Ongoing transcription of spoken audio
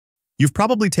You've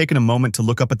probably taken a moment to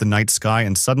look up at the night sky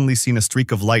and suddenly seen a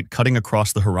streak of light cutting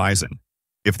across the horizon.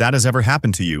 If that has ever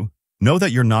happened to you, know that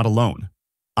you're not alone.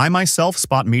 I myself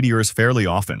spot meteors fairly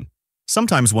often.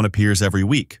 Sometimes one appears every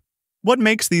week. What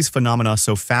makes these phenomena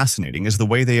so fascinating is the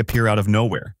way they appear out of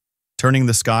nowhere, turning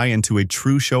the sky into a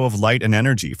true show of light and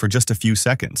energy for just a few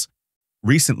seconds.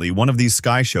 Recently, one of these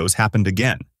sky shows happened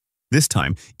again. This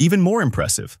time, even more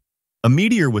impressive. A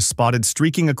meteor was spotted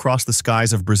streaking across the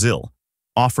skies of Brazil,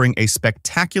 offering a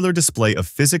spectacular display of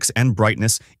physics and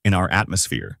brightness in our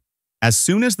atmosphere. As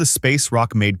soon as the space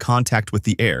rock made contact with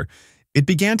the air, it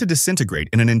began to disintegrate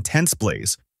in an intense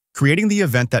blaze, creating the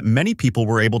event that many people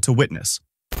were able to witness.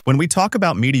 When we talk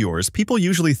about meteors, people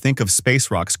usually think of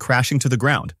space rocks crashing to the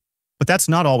ground, but that's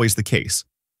not always the case.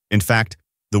 In fact,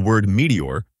 the word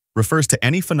meteor refers to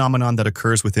any phenomenon that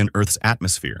occurs within Earth's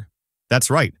atmosphere. That's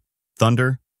right,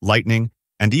 thunder, lightning,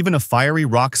 and even a fiery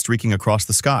rock streaking across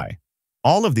the sky.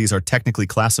 All of these are technically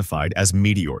classified as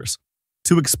meteors.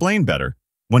 To explain better,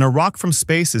 when a rock from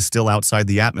space is still outside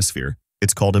the atmosphere,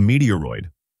 it's called a meteoroid.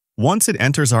 Once it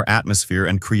enters our atmosphere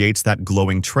and creates that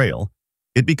glowing trail,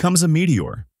 it becomes a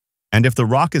meteor. And if the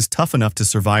rock is tough enough to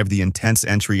survive the intense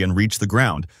entry and reach the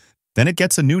ground, then it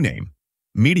gets a new name,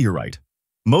 meteorite.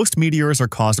 Most meteors are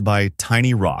caused by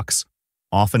tiny rocks,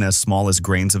 often as small as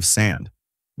grains of sand,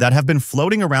 that have been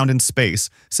floating around in space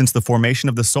since the formation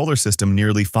of the solar system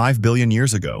nearly 5 billion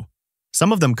years ago.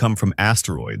 Some of them come from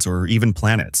asteroids or even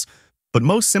planets, but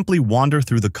most simply wander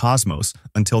through the cosmos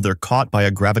until they're caught by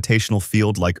a gravitational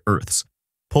field like Earth's,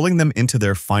 pulling them into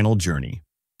their final journey.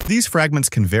 These fragments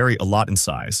can vary a lot in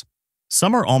size.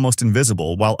 Some are almost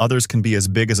invisible, while others can be as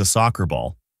big as a soccer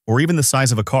ball, or even the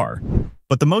size of a car.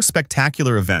 But the most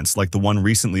spectacular events, like the one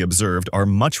recently observed, are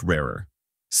much rarer.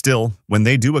 Still, when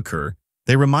they do occur,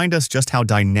 they remind us just how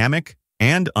dynamic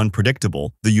and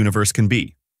unpredictable the universe can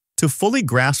be. To fully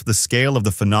grasp the scale of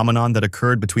the phenomenon that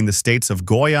occurred between the states of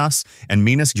Goiás and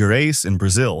Minas Gerais in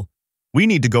Brazil, we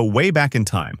need to go way back in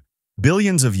time,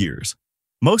 billions of years.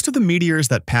 Most of the meteors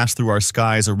that pass through our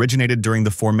skies originated during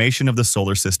the formation of the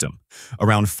solar system,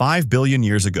 around 5 billion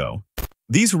years ago.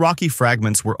 These rocky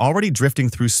fragments were already drifting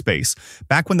through space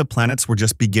back when the planets were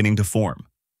just beginning to form.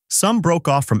 Some broke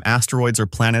off from asteroids or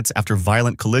planets after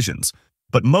violent collisions,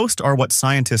 but most are what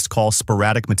scientists call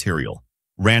sporadic material,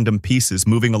 random pieces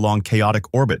moving along chaotic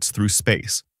orbits through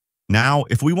space. Now,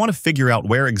 if we want to figure out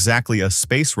where exactly a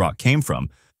space rock came from,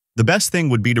 the best thing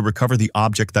would be to recover the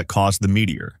object that caused the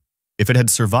meteor. If it had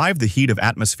survived the heat of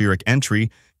atmospheric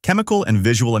entry, chemical and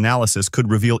visual analysis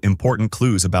could reveal important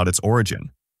clues about its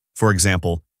origin. For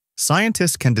example,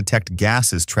 scientists can detect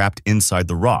gases trapped inside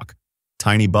the rock,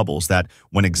 tiny bubbles that,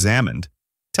 when examined,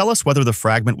 tell us whether the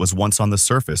fragment was once on the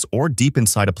surface or deep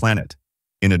inside a planet.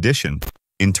 In addition,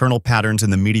 internal patterns in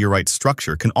the meteorite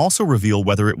structure can also reveal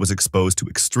whether it was exposed to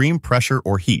extreme pressure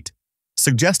or heat,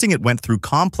 suggesting it went through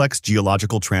complex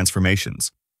geological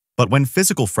transformations. But when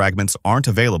physical fragments aren't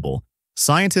available,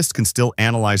 scientists can still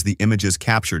analyze the images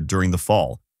captured during the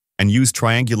fall and use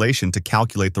triangulation to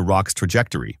calculate the rock's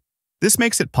trajectory. This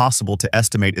makes it possible to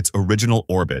estimate its original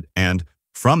orbit and,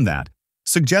 from that,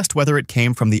 suggest whether it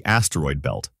came from the asteroid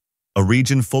belt, a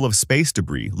region full of space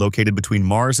debris located between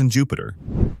Mars and Jupiter.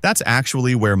 That's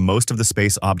actually where most of the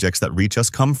space objects that reach us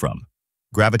come from.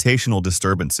 Gravitational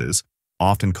disturbances,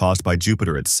 often caused by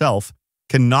Jupiter itself,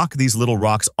 can knock these little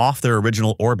rocks off their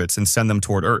original orbits and send them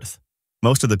toward Earth.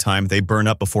 Most of the time, they burn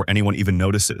up before anyone even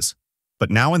notices.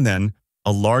 But now and then,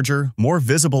 a larger, more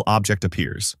visible object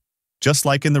appears, just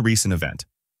like in the recent event.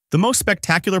 The most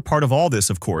spectacular part of all this,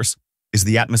 of course, is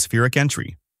the atmospheric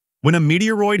entry. When a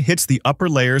meteoroid hits the upper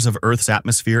layers of Earth's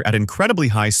atmosphere at incredibly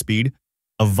high speed,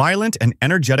 a violent and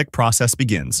energetic process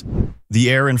begins. The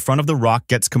air in front of the rock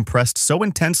gets compressed so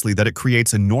intensely that it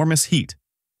creates enormous heat,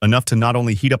 enough to not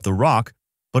only heat up the rock,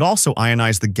 but also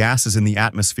ionize the gases in the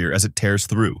atmosphere as it tears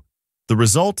through. The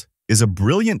result is a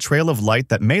brilliant trail of light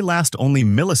that may last only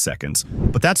milliseconds,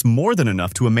 but that's more than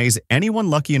enough to amaze anyone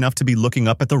lucky enough to be looking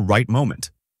up at the right moment.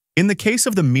 In the case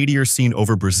of the meteor seen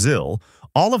over Brazil,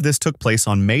 all of this took place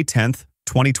on May 10,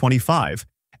 2025,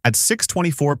 at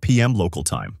 6:24 p.m. local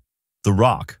time. The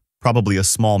rock, probably a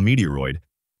small meteoroid,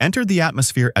 entered the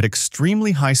atmosphere at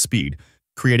extremely high speed,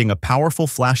 creating a powerful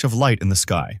flash of light in the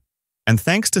sky. And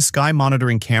thanks to sky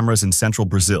monitoring cameras in central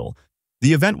Brazil,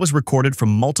 the event was recorded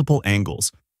from multiple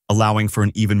angles, allowing for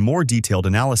an even more detailed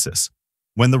analysis.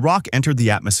 When the rock entered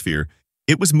the atmosphere,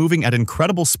 it was moving at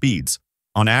incredible speeds,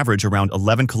 on average around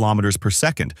 11 kilometers per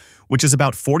second, which is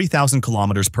about 40,000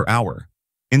 kilometers per hour.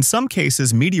 In some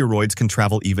cases, meteoroids can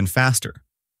travel even faster.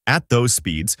 At those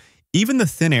speeds, even the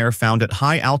thin air found at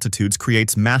high altitudes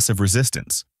creates massive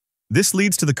resistance. This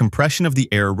leads to the compression of the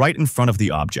air right in front of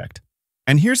the object.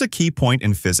 And here's a key point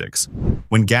in physics.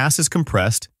 When gas is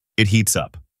compressed, it heats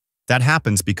up. That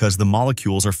happens because the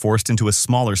molecules are forced into a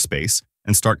smaller space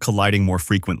and start colliding more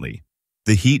frequently.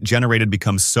 The heat generated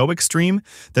becomes so extreme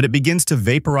that it begins to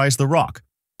vaporize the rock,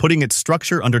 putting its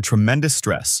structure under tremendous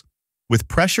stress. With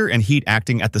pressure and heat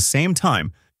acting at the same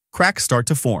time, cracks start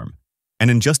to form,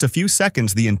 and in just a few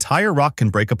seconds the entire rock can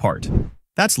break apart.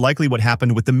 That's likely what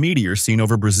happened with the meteor seen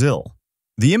over Brazil.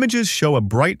 The images show a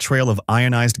bright trail of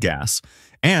ionized gas,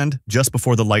 and, just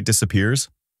before the light disappears,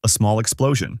 a small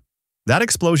explosion. That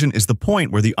explosion is the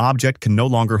point where the object can no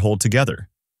longer hold together.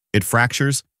 It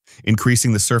fractures,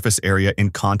 increasing the surface area in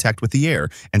contact with the air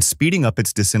and speeding up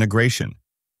its disintegration.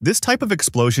 This type of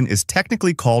explosion is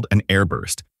technically called an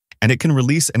airburst, and it can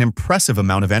release an impressive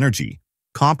amount of energy,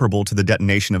 comparable to the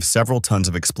detonation of several tons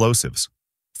of explosives.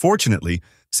 Fortunately,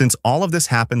 since all of this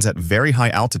happens at very high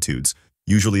altitudes,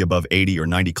 usually above 80 or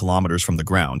 90 kilometers from the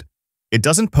ground, it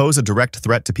doesn't pose a direct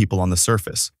threat to people on the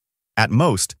surface. At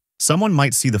most, someone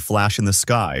might see the flash in the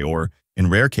sky or, in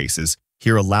rare cases,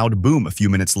 hear a loud boom a few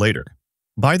minutes later.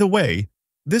 By the way,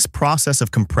 this process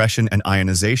of compression and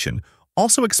ionization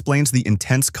also explains the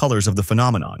intense colors of the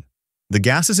phenomenon. The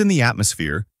gases in the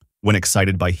atmosphere, when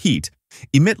excited by heat,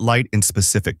 emit light in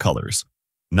specific colors.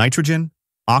 Nitrogen,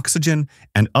 oxygen,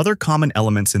 and other common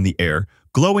elements in the air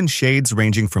glow in shades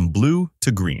ranging from blue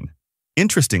to green.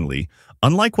 Interestingly,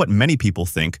 unlike what many people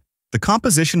think, the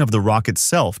composition of the rock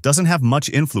itself doesn't have much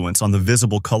influence on the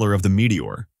visible color of the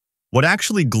meteor. What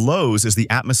actually glows is the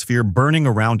atmosphere burning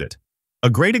around it. A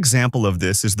great example of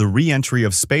this is the re-entry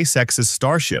of SpaceX's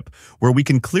Starship, where we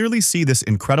can clearly see this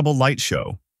incredible light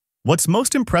show. What's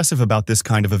most impressive about this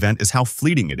kind of event is how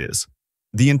fleeting it is.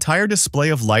 The entire display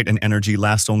of light and energy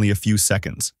lasts only a few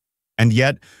seconds. And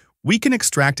yet, we can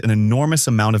extract an enormous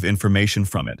amount of information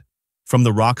from it. From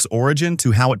the rock's origin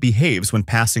to how it behaves when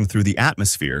passing through the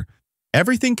atmosphere,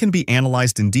 everything can be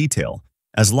analyzed in detail,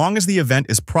 as long as the event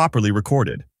is properly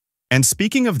recorded. And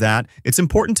speaking of that, it's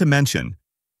important to mention,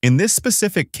 in this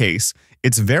specific case,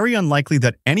 it's very unlikely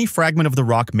that any fragment of the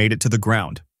rock made it to the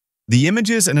ground. The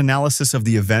images and analysis of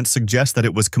the event suggest that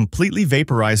it was completely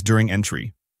vaporized during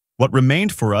entry. What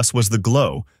remained for us was the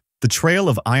glow, the trail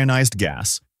of ionized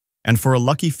gas, and for a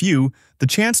lucky few, the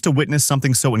chance to witness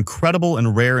something so incredible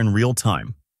and rare in real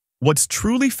time. What's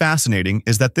truly fascinating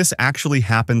is that this actually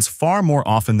happens far more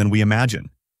often than we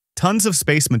imagine. Tons of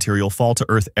space material fall to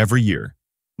Earth every year.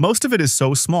 Most of it is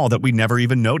so small that we never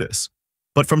even notice.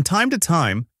 But from time to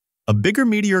time, a bigger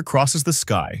meteor crosses the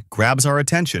sky, grabs our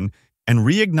attention, and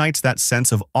reignites that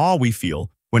sense of awe we feel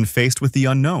when faced with the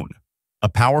unknown. A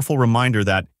powerful reminder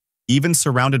that, even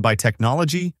surrounded by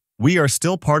technology, we are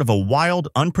still part of a wild,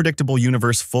 unpredictable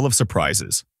universe full of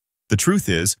surprises. The truth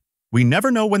is, we never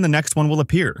know when the next one will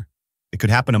appear. It could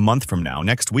happen a month from now,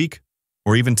 next week,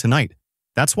 or even tonight.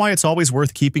 That's why it's always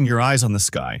worth keeping your eyes on the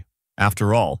sky.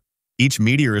 After all, each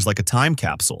meteor is like a time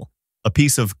capsule, a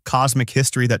piece of cosmic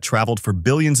history that traveled for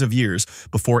billions of years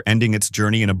before ending its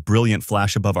journey in a brilliant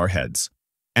flash above our heads.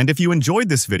 And if you enjoyed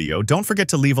this video, don't forget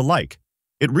to leave a like.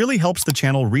 It really helps the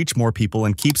channel reach more people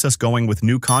and keeps us going with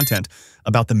new content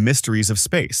about the mysteries of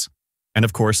space. And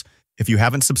of course, if you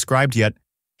haven't subscribed yet,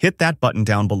 hit that button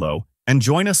down below and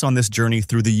join us on this journey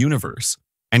through the universe.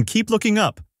 And keep looking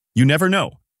up. You never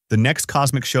know. The next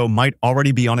cosmic show might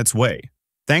already be on its way.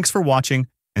 Thanks for watching,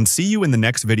 and see you in the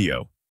next video.